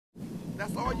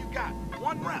That's all you got.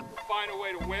 One rep. We'll find a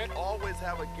way to win. Always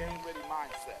have a game-ready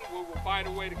mindset. We will find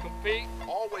a way to compete.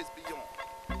 Always be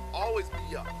on. Always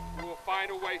be up. We will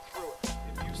find a way through it.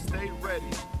 If you stay ready,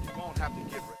 you won't have to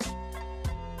get ready.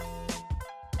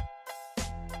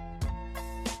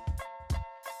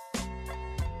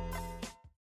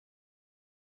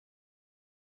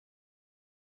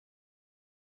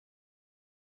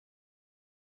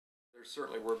 There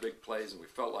certainly were big plays, and we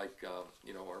felt like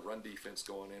our run defense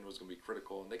going in was going to be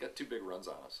critical, and they got two big runs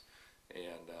on us.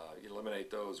 And you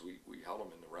eliminate those, we held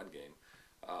them in the run game.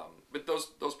 But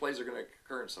those plays are going to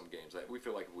occur in some games. We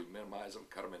feel like if we minimize them,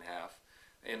 cut them in half.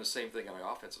 And the same thing on the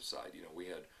offensive side. We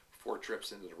had 4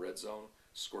 trips into the red zone,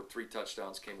 scored 3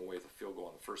 touchdowns, came away with a field goal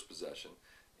on the first possession.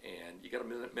 And you got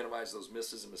to minimize those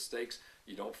misses and mistakes.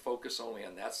 You don't focus only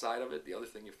on that side of it. The other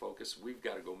thing you focus, we've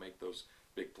got to go make those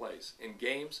big plays. In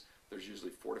games, there's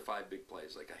usually 4 to 5 big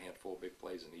plays, like a handful of big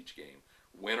plays in each game,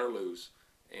 win or lose.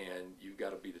 And you've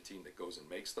got to be the team that goes and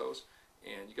makes those.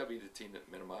 And you got to be the team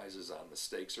that minimizes on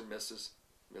mistakes or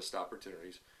missed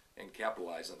opportunities, and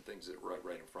capitalize on things that are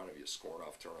right in front of you, scoring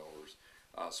off turnovers,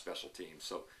 special teams.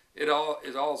 So it all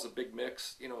is a big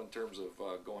mix, in terms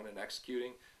of going and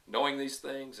executing, knowing these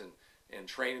things and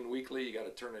training weekly. You got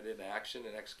to turn it into action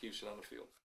and execution on the field.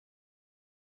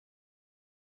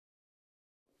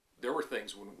 There were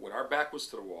things when our back was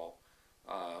to the wall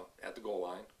at the goal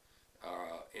line.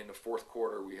 In the fourth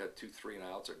quarter, we had 2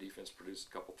 3-and-outs. Our defense produced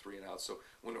a couple 3-and-outs. So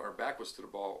when our back was to the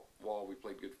wall, we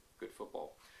played good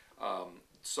football.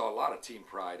 Saw a lot of team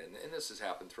pride, and this has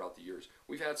happened throughout the years.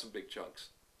 We've had some big chunks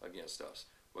against us,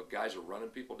 but guys are running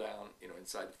people down,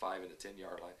 inside the 5 and the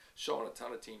 10-yard line, showing a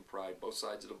ton of team pride, both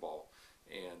sides of the ball.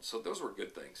 And so those were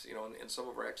good things, and some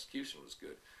of our execution was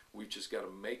good. We've just got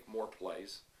to make more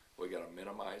plays. We got to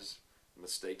minimize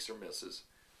mistakes or misses,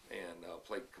 and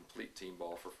play complete team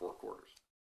ball for 4 quarters.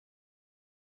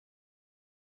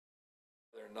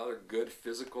 They're another good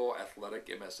physical, athletic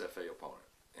MSFA opponent.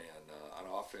 And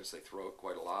on offense, they throw it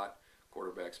quite a lot.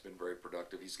 Quarterback's been very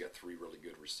productive. He's got 3 really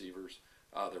good receivers.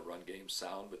 Their run game's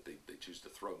sound, but they choose to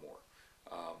throw more.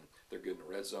 They're good in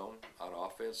the red zone on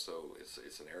offense, so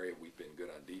it's an area we've been good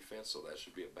on defense, so that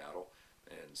should be a battle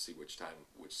and see which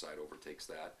side overtakes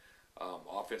that.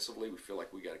 Offensively, we feel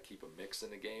like we got to keep a mix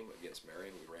in the game. Against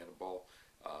Marion, we ran the ball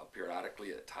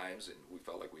periodically at times, and we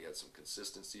felt like we had some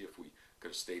consistency if we could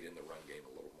have stayed in the run game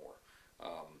a little more.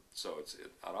 So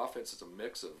on offense, it's a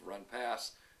mix of run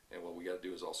pass, and what we got to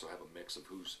do is also have a mix of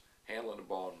who's handling the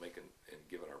ball and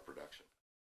giving our production.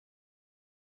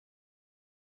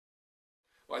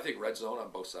 Well, I think red zone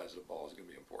on both sides of the ball is going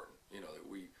to be important.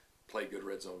 That we play good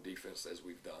red zone defense as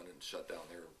we've done and shut down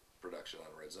their production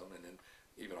on red zone, and then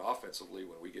even offensively,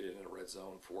 when we get in a red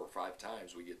zone 4 or 5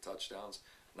 times, we get touchdowns,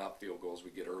 not field goals. We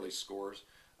get early scores,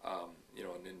 and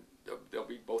then there'll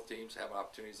be both teams have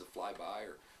opportunities to fly by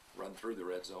or run through the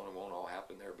red zone. It won't all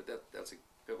happen there, but that's a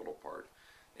pivotal part.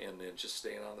 And then just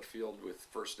staying on the field with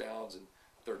first downs and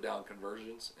third down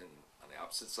conversions, and on the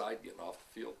opposite side, getting off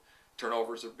the field.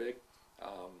 Turnovers are big.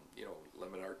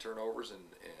 Limit our turnovers and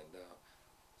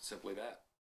simply that.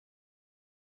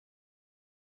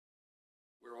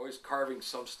 We're always carving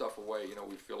some stuff away.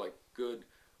 We feel like good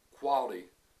quality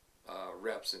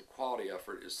reps and quality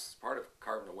effort is part of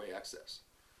carving away excess.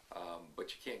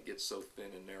 But you can't get so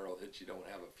thin and narrow that you don't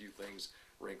have a few things,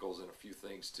 wrinkles, and a few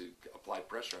things to apply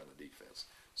pressure on the defense.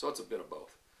 So it's a bit of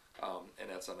both. And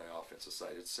that's on the offensive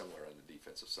side. It's similar on the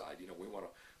defensive side.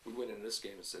 We went into this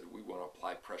game and said we want to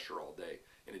apply pressure all day.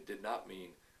 And it did not mean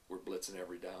we're blitzing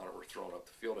every down or we're throwing up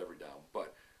the field every down.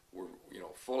 But we're,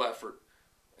 full effort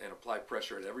and apply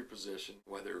pressure at every position,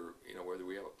 whether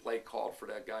we have a play called for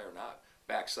that guy or not.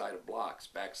 Backside of blocks,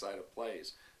 backside of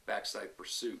plays, backside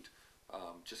pursuit.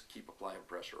 Just keep applying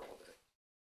pressure all day.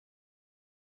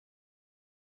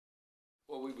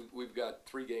 Well, we've got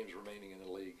 3 games remaining in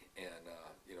the league, and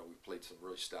we've played some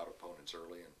really stout opponents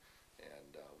early,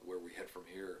 and where we head from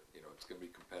here, it's going to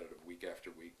be competitive week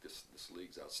after week. This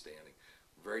league's outstanding.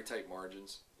 Very tight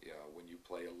margins when you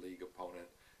play a league opponent.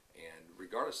 And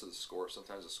regardless of the score,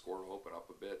 sometimes the score will open up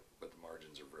a bit, but the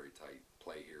margins are very tight.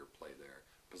 Play here, play there,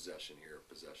 possession here,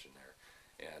 possession there,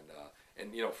 and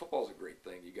football's a great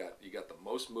thing. You got the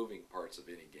most moving parts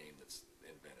of any game that's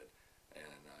invented,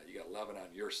 and you got 11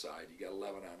 on your side, you got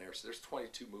 11 on there, so there's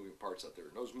 22 moving parts out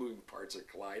there, and those moving parts are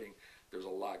colliding. There's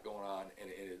a lot going on,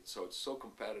 so it's so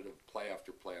competitive, play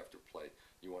after play after play.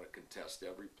 You want to contest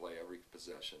every play, every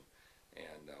possession.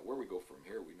 And where we go from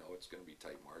here, we know it's going to be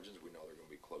tight margins. We know they're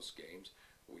going to be close games.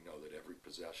 We know that every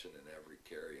possession and every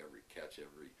carry, every catch,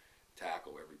 every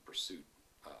tackle, every pursuit,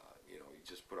 you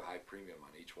just put a high premium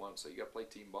on each one. So you got to play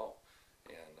team ball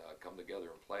and come together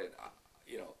and play it.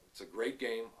 it's a great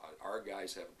game. Our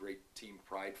guys have great team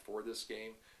pride for this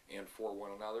game and for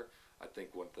one another. I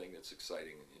think one thing that's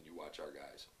exciting, and you watch our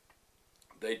guys,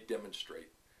 they demonstrate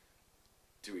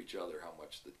to each other how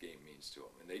much the game means to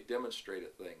them, and they demonstrate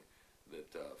a thing that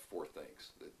four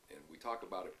things that, and we talk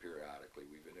about it periodically.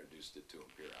 We've introduced it to them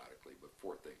periodically, but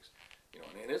four things,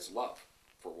 and it's love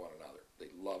for one another. They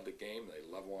love the game. They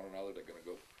love one another. They're going to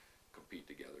go compete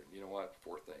together. And you know what?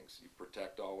 Four things: you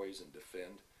protect always and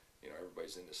defend.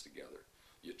 Everybody's in this together.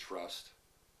 You trust.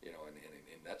 And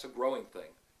that's a growing thing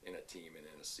in a team and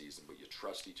in a season. But you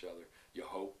trust each other. You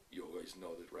hope. You always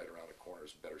know that right around the corner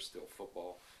is better still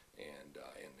football. And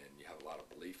you have a lot of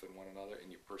belief in one another,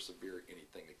 and you persevere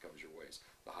anything that comes your ways.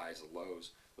 The highs, the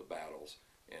lows, the battles,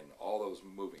 and all those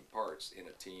moving parts in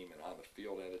a team and on the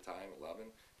field at a time, 11,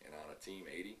 and on a team,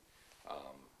 80.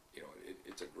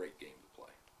 It's a great game to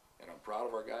play. And I'm proud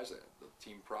of our guys, the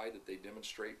team pride that they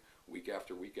demonstrate week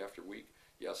after week after week.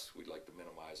 Yes, we'd like to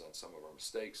minimize on some of our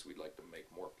mistakes. We'd like to make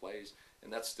more plays,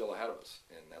 and that's still ahead of us,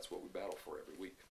 and that's what we battle for every week.